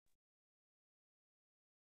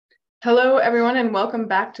Hello, everyone, and welcome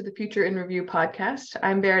back to the Future in Review podcast.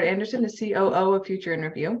 I'm Barrett Anderson, the COO of Future in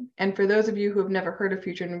Review. And for those of you who have never heard of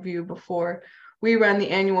Future in Review before, we run the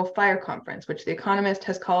annual FIRE conference, which The Economist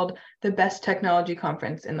has called the best technology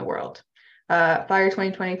conference in the world. FIRE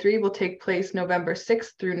 2023 will take place November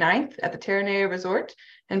 6th through 9th at the Terranea Resort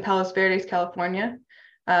in Palos Verdes, California.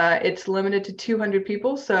 It's limited to 200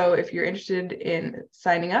 people, so if you're interested in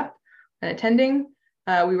signing up and attending,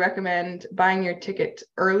 we recommend buying your ticket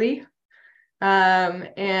early.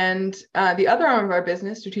 The other arm of our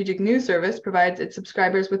business, Strategic News Service, provides its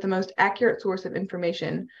subscribers with the most accurate source of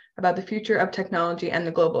information about the future of technology and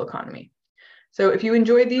the global economy. So if you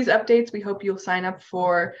enjoyed these updates, we hope you'll sign up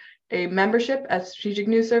for a membership at Strategic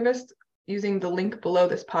News Service using the link below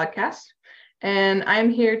this podcast. And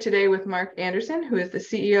I'm here today with Mark Anderson, who is the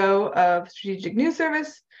CEO of Strategic News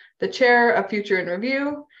Service, the chair of Future in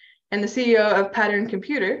Review, and the CEO of Pattern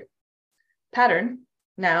Computer. Pattern,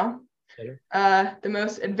 now, the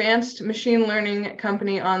most advanced machine learning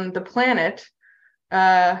company on the planet,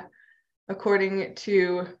 according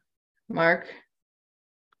to Mark.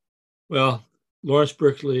 Well, Lawrence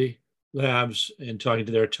Berkeley Labs and talking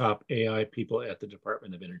to their top AI people at the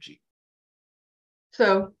Department of Energy.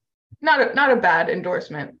 So not a bad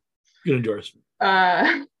endorsement. Good endorsement.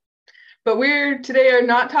 But we're today are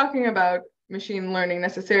not talking about machine learning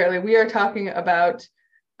necessarily. We are talking about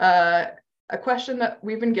a question that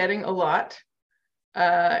we've been getting a lot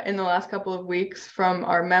in the last couple of weeks from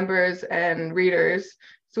our members and readers.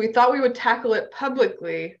 So we thought we would tackle it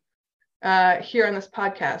publicly here on this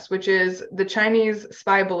podcast, which is the Chinese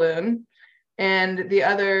spy balloon and the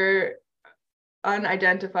other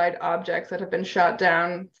unidentified objects that have been shot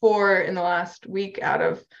down in the last week out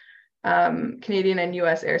of Canadian and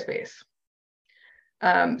US airspace.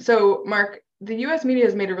 So Mark, the US media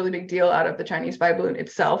has made a really big deal out of the Chinese spy balloon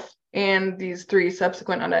itself and these three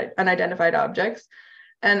subsequent unidentified objects.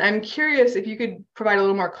 And I'm curious if you could provide a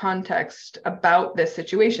little more context about this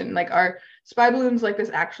situation. Like, are spy balloons like this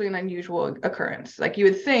actually an unusual occurrence? Like, you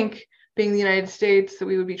would think, being the United States, that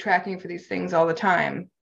we would be tracking for these things all the time.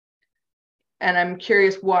 And I'm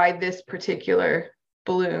curious why this particular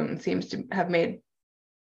balloon seems to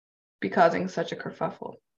be causing such a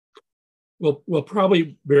kerfuffle. Well,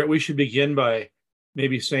 probably, Barrett, we should begin by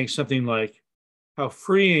maybe saying something like how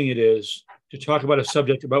freeing it is to talk about a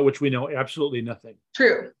subject about which we know absolutely nothing.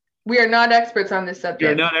 True. We are not experts on this subject. We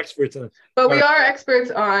are not experts on it. But we are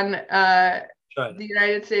experts on the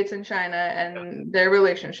United States and China and their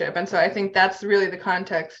relationship. And so I think that's really the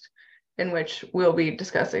context in which we'll be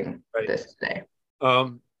discussing this today.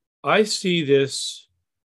 I see this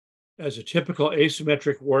as a typical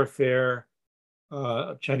asymmetric warfare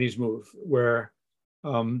Chinese move, where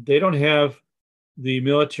they don't have the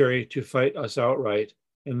military to fight us outright,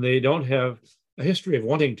 and they don't have a history of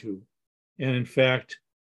wanting to. And in fact,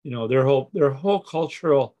 their whole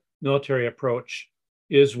cultural military approach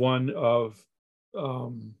is one of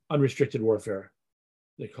unrestricted warfare,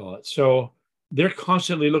 they call it. So they're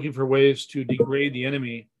constantly looking for ways to degrade the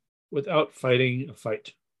enemy without fighting a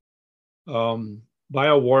fight.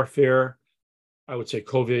 Biowarfare, I would say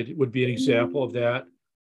COVID would be an example of that.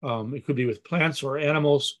 It could be with plants or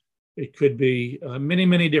animals. It could be many,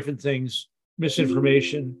 many different things: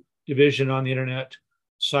 misinformation, division on the internet,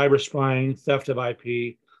 cyber spying, theft of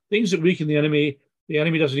IP, things that weaken the enemy. The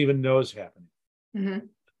enemy doesn't even know is happening. Mm-hmm.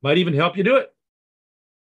 Might even help you do it.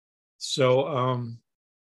 So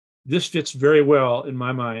this fits very well in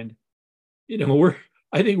my mind.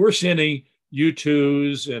 I think we're sending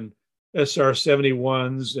U-2s and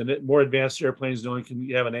SR-71s and more advanced airplanes no one can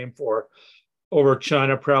have a name for over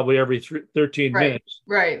China probably every 13 minutes.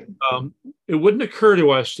 Right. It wouldn't occur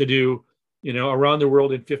to us to do, around the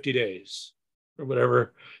world in 50 days or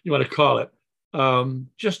whatever you want to call it.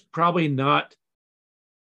 Just probably not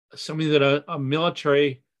something that a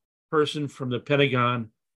military person from the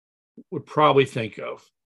Pentagon would probably think of.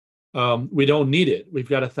 We don't need it. We've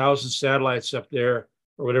got 1,000 satellites up there,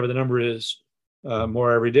 or whatever the number is,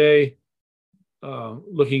 more every day,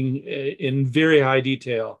 looking in very high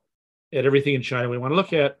detail at everything in China we want to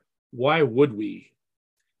look at. Why would we?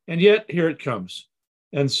 And yet here it comes.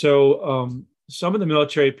 And so some of the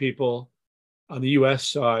military people on the US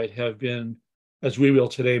side have been, as we will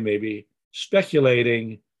today maybe,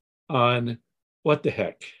 speculating on what the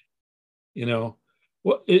heck,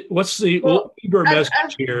 what's the Uber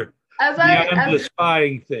message here beyond the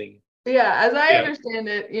spying thing? Yeah, as I understand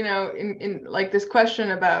it, in like this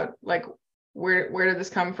question about like where did this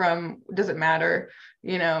come from? Does it matter?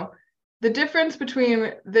 The difference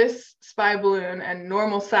between this spy balloon and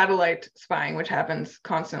normal satellite spying, which happens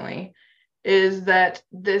constantly, is that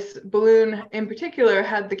this balloon in particular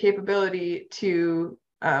had the capability to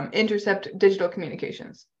intercept digital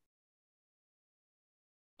communications.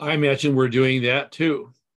 I imagine we're doing that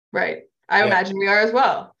too. Right. I imagine we are as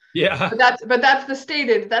well. Yeah. But that's the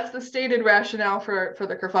stated rationale for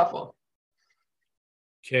the kerfuffle.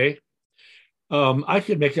 Okay. I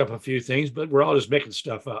could make up a few things, but we're all just making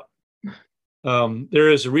stuff up. There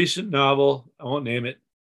is a recent novel, I won't name it.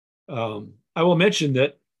 I will mention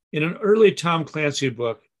that in an early Tom Clancy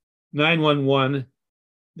book, 911,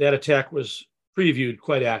 that attack was previewed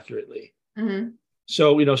quite accurately. Mm-hmm.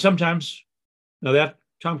 So, sometimes, now that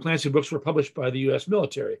Tom Clancy books were published by the US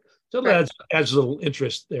military. So that adds a little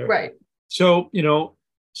interest there. Right. So,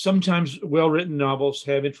 sometimes well-written novels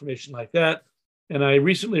have information like that. And I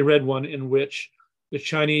recently read one in which the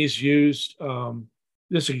Chinese used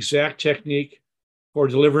this exact technique for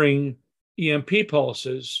delivering EMP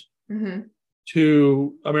pulses mm-hmm.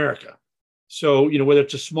 to America. So, whether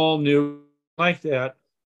it's a small nuke like that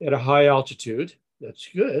at a high altitude, that's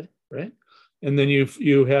good, right? And then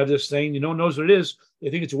you have this thing, no one knows what it is. They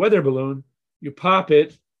think it's a weather balloon. You pop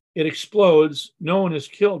it, it explodes. No one is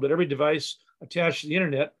killed, but every device attached to the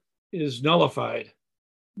internet is nullified.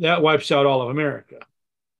 That wipes out all of America.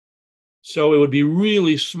 So it would be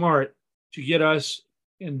really smart to get us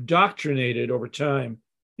indoctrinated over time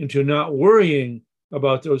into not worrying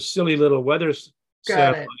about those silly little weather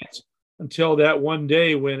satellites until that one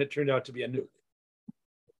day when it turned out to be a nuke.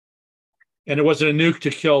 And it wasn't a nuke to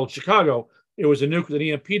kill Chicago. It was a nuke with an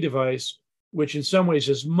EMP device, which in some ways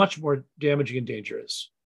is much more damaging and dangerous.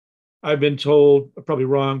 I've been told, probably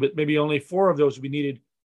wrong, but maybe only 4 of those would be needed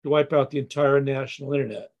to wipe out the entire national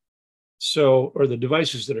internet. So, or the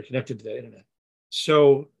devices that are connected to that internet.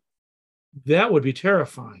 So that would be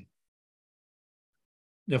terrifying.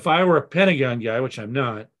 If I were a Pentagon guy, which I'm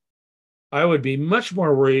not, I would be much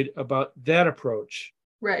more worried about that approach,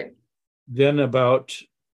 right, than about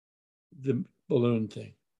the balloon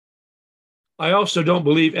thing. I also don't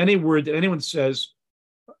believe any word that anyone says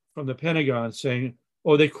from the Pentagon saying,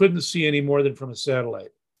 oh, they couldn't see any more than from a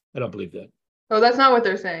satellite. I don't believe that. Oh, that's not what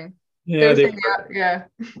they're saying. Yeah, yeah.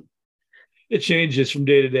 It changes from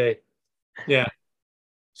day to day. Yeah.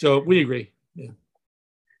 So we agree. Yeah.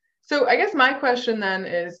 So I guess my question then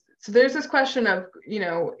is, so there's this question of,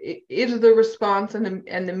 is the response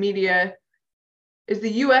and the media, is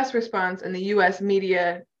the U.S. response and the U.S.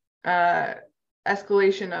 media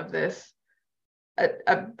escalation of this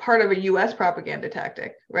a part of a U.S. propaganda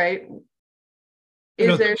tactic, right?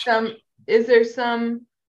 Is there some, if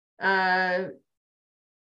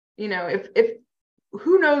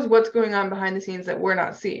who knows what's going on behind the scenes that we're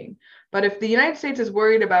not seeing? But if the United States is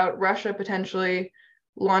worried about Russia potentially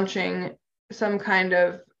launching some kind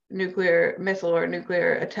of nuclear missile or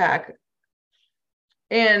nuclear attack,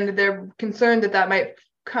 and they're concerned that might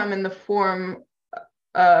come in the form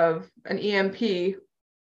of an EMP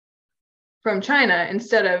from China,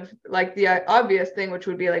 instead of like the obvious thing, which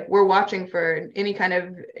would be like, we're watching for any kind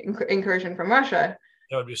of incursion from Russia.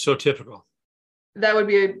 That would be so typical. That would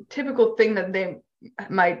be a typical thing that they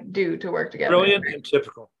might do to work together. Brilliant and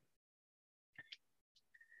typical.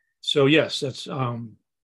 So yes, that's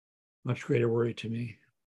much greater worry to me.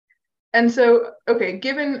 And so, okay,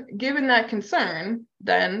 given that concern,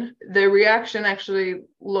 then the reaction actually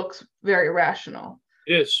looks very rational.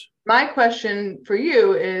 It is. My question for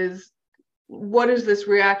you is, what is this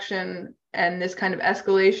reaction and this kind of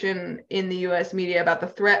escalation in the US media about the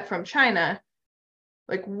threat from China?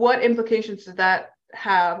 Like, what implications does that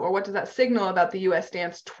have, or what does that signal about the US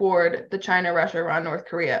stance toward the China, Russia, Iran, North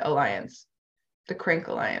Korea alliance, the CRINC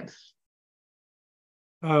alliance?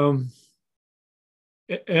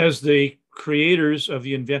 As the creators of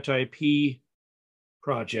the Invent IP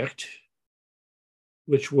project,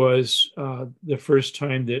 which was the first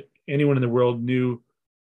time that anyone in the world knew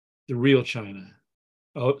the real China,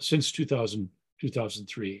 since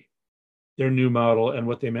 2003, their new model and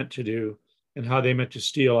what they meant to do and how they meant to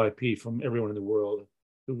steal IP from everyone in the world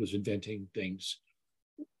who was inventing things.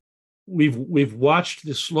 We've watched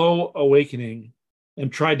the slow awakening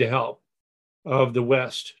and tried to help of the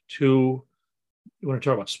West to, you want to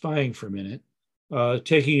talk about spying for a minute,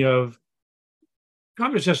 taking of,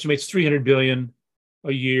 Congress estimates $300 billion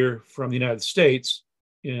a year from the United States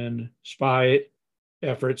in spy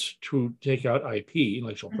efforts to take out IP,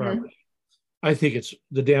 intellectual property. I think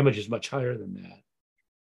the damage is much higher than that,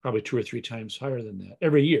 probably 2 or 3 times higher than that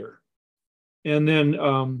every year. And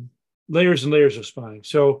then layers and layers of spying.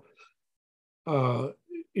 So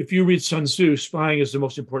if you read Sun Tzu, spying is the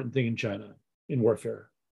most important thing in China in warfare.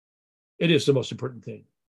 It is the most important thing.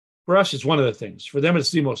 For us, it's one of the things. For them,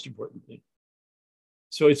 it's the most important thing.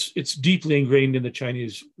 So it's deeply ingrained in the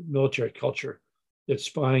Chinese military culture that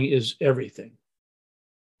spying is everything.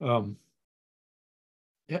 Um,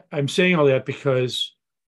 I'm saying all that because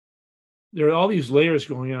there are all these layers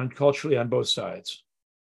going on culturally on both sides.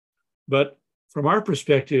 But from our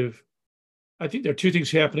perspective, I think there are two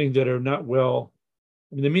things happening that are not well.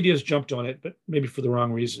 I mean, the media has jumped on it, but maybe for the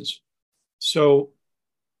wrong reasons. So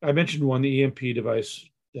I mentioned one, the EMP device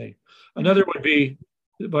thing. Another would be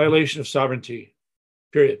the violation of sovereignty,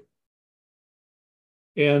 period.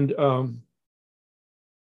 And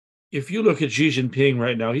if you look at Xi Jinping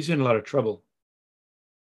right now, he's in a lot of trouble.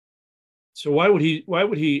 So why would he,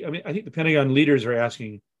 I mean, I think the Pentagon leaders are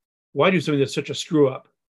asking, why do something that's such a screw up?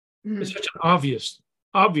 Mm-hmm. It's such an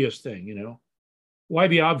obvious thing, you know? Why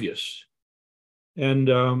be obvious?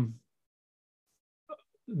 And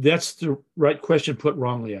that's the right question put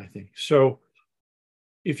wrongly, I think. So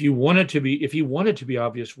if he wanted to be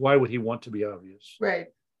obvious, why would he want to be obvious? Right.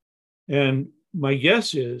 And my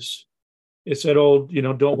guess is it's that old, you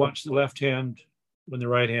know, don't watch the left hand when the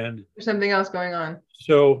right hand. There's something else going on.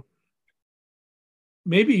 So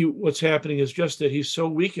maybe what's happening is just that he's so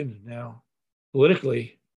weakened now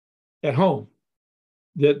politically at home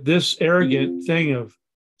that this arrogant thing of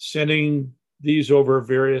sending these over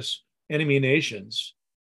various enemy nations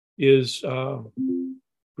is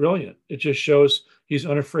brilliant. It just shows he's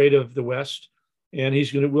unafraid of the West, and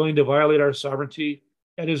he's willing to violate our sovereignty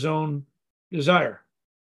at his own desire,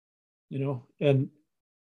 you know, and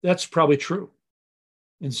that's probably true.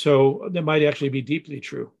 And so that might actually be deeply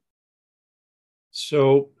true.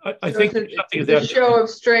 So I think it's a show of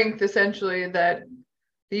strength, essentially, that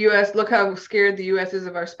the U.S., look how scared the U.S. is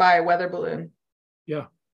of our spy weather balloon. Yeah,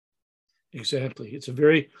 exactly. That's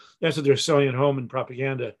what they're selling at home in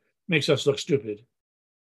propaganda. Makes us look stupid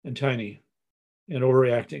and tiny and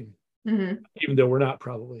overreacting, even though we're not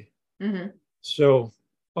probably. So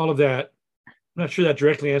all of that, I'm not sure that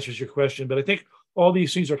directly answers your question, but I think all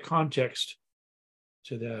these things are context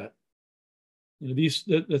to that. You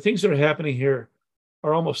know, the things that are happening here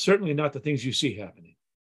are almost certainly not the things you see happening.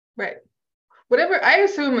 Right. Whatever, I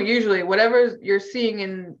assume usually whatever you're seeing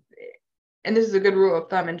and this is a good rule of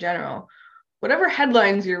thumb in general, whatever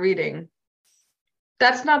headlines you're reading,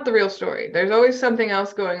 that's not the real story. There's always something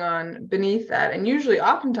else going on beneath that. And usually,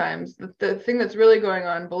 oftentimes, the thing that's really going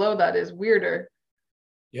on below that is weirder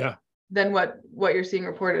than what you're seeing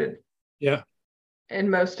reported. Yeah. In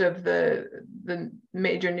most of the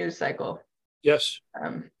major news cycle. Yes.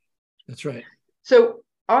 That's right. So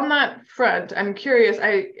on that front, I'm curious,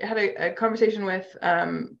 I had a conversation with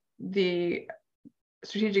the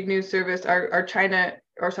Strategic News Service,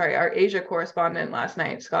 our Asia correspondent last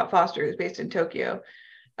night, Scott Foster, who's based in Tokyo.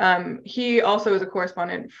 He also is a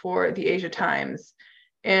correspondent for the Asia Times.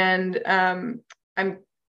 And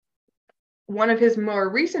one of his more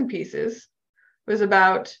recent pieces was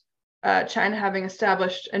about China having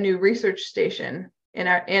established a new research station in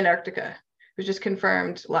Antarctica. It was just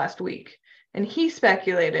confirmed last week. And he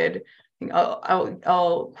speculated,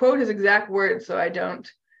 I'll quote his exact words so I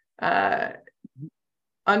don't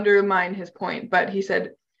undermine his point, but he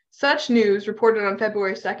said, such news reported on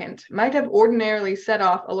February 2nd might have ordinarily set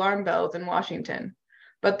off alarm bells in Washington,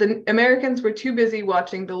 but the Americans were too busy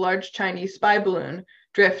watching the large Chinese spy balloon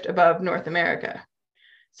drift above North America.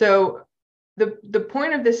 So the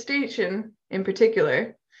point of this station in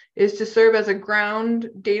particular is to serve as a ground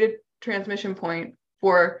data transmission point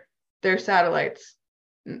for their satellites.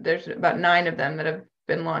 There's about 9 of them that have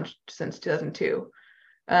been launched since 2002.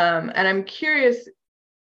 And I'm curious,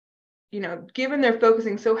 you know, given they're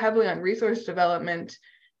focusing so heavily on resource development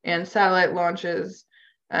and satellite launches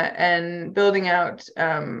and building out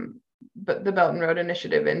the Belt and Road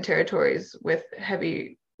Initiative in territories with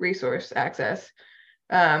heavy resource access,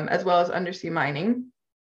 as well as undersea mining,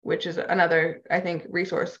 which is another, I think,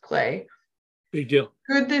 resource clay. Big deal.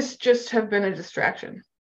 Could this just have been a distraction?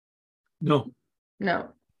 No.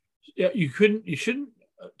 Yeah, you shouldn't,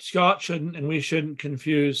 Scott shouldn't, and we shouldn't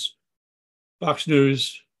confuse Fox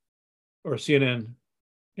News or CNN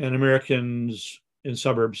and Americans in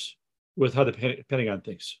suburbs with how the Pentagon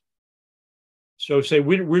thinks. So say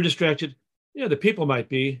we're distracted. Yeah, the people might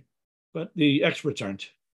be, but the experts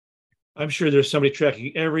aren't. I'm sure there's somebody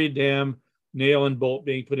tracking every damn nail and bolt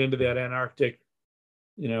being put into that Antarctic,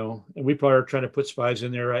 you know, and we probably are trying to put spies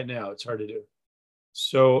in there right now. It's hard to do.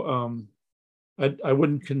 So I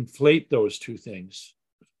wouldn't conflate those two things.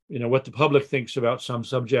 You know, what the public thinks about some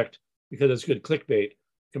subject because it's good clickbait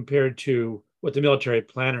compared to what the military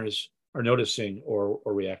planners are noticing or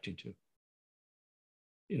reacting to.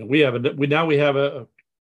 You know, we have a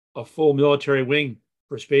full military wing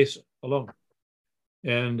for space alone.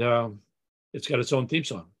 And it's got its own theme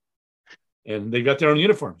song, and they've got their own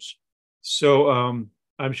uniforms. So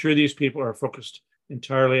I'm sure these people are focused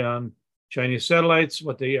entirely on Chinese satellites,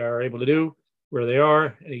 what they are able to do, where they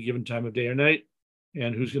are any given time of day or night,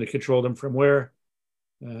 and who's going to control them from where.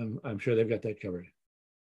 I'm sure they've got that covered.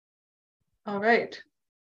 All right.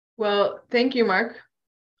 Well, thank you, Mark,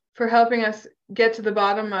 for helping us get to the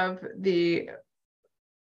bottom of the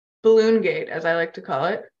balloon gate, as I like to call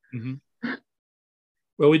it. Mm-hmm.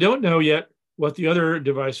 Well, we don't know yet what the other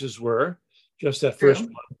devices were, just that first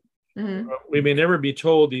one. Mm-hmm. We may never be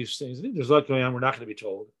told these things. I think there's a lot going on we're not going to be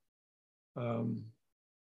told.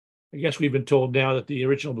 I guess we've been told now that the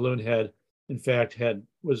original balloon head, in fact,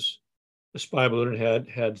 was a spy balloon and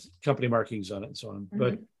had company markings on it and so on. Mm-hmm.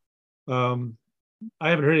 But I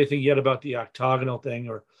haven't heard anything yet about the octagonal thing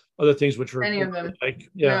or other things which were any of them. Like,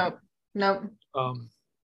 yeah, no.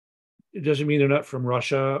 It doesn't mean they're not from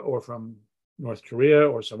Russia or from North Korea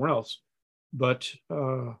or somewhere else, but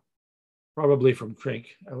probably from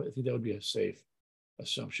Crink. I think that would be a safe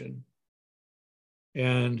assumption.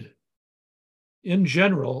 And in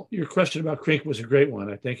general, your question about Crink was a great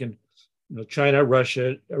one. I think in China,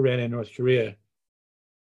 Russia, Iran, and North Korea,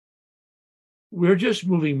 we're just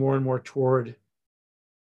moving more and more toward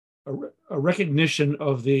a recognition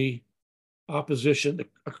of the opposition,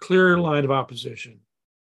 a clear line of opposition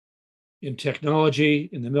in technology,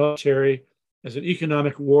 in the military, as an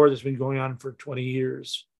economic war that's been going on for 20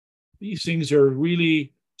 years. These things are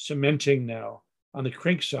really cementing now on the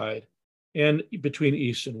Crink side and between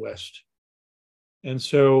East and West. And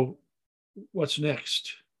so what's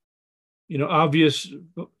next? Obvious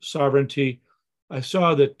sovereignty. I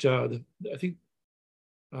saw that I think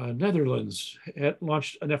Netherlands had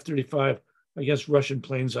launched an F-35 against Russian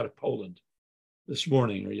planes out of Poland this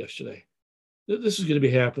morning or yesterday. This is going to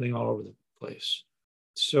be happening all over the place.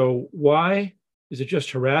 So why? Is it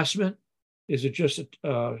just harassment? Is it just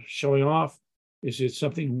showing off? Is it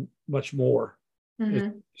something much more?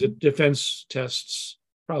 Mm-hmm. Is it defense tests?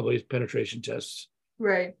 Probably penetration tests.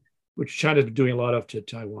 Right. Which China's been doing a lot of to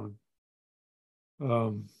Taiwan.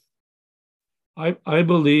 I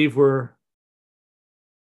believe we're,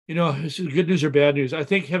 this is good news or bad news. I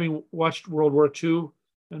think having watched World War II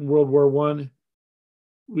and World War I,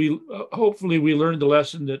 we hopefully we learned the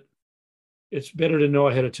lesson that it's better to know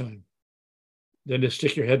ahead of time than to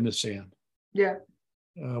stick your head in the sand. Yeah.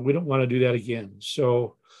 We don't want to do that again.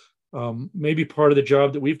 So maybe part of the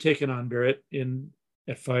job that we've taken on, Barrett,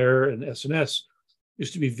 at FIRE and SNS,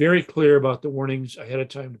 is to be very clear about the warnings ahead of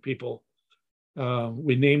time to people.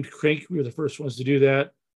 We named Crink. We were the first ones to do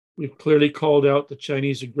that. We've clearly called out the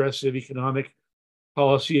Chinese aggressive economic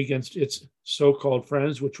policy against its so-called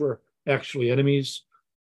friends, which were actually enemies.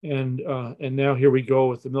 And now here we go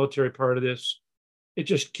with the military part of this. It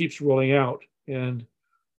just keeps rolling out. And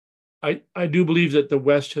I do believe that the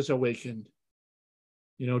West has awakened,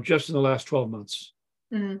 just in the last 12 months.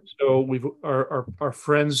 Mm-hmm. So our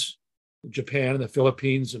friends, Japan and the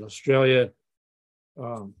Philippines and Australia,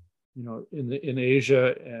 in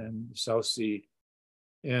Asia and the South Sea,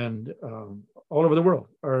 and all over the world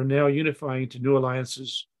are now unifying to new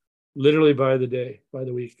alliances, literally by the day, by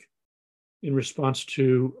the week, in response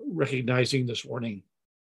to recognizing this warning.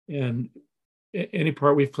 And any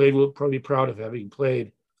part we've played, we'll probably be proud of having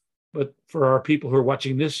played. But for our people who are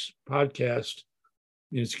watching this podcast,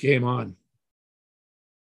 it's game on.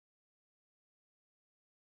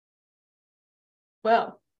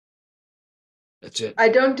 Well, that's it. I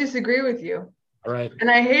don't disagree with you. All right. And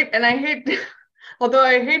I hate, although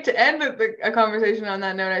I hate to end a conversation on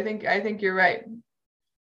that note, I think you're right.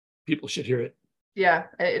 People should hear it. Yeah,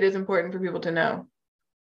 it is important for people to know.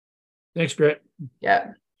 Thanks, Brett.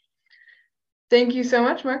 Yeah. Thank you so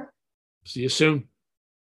much, Mark. See you soon.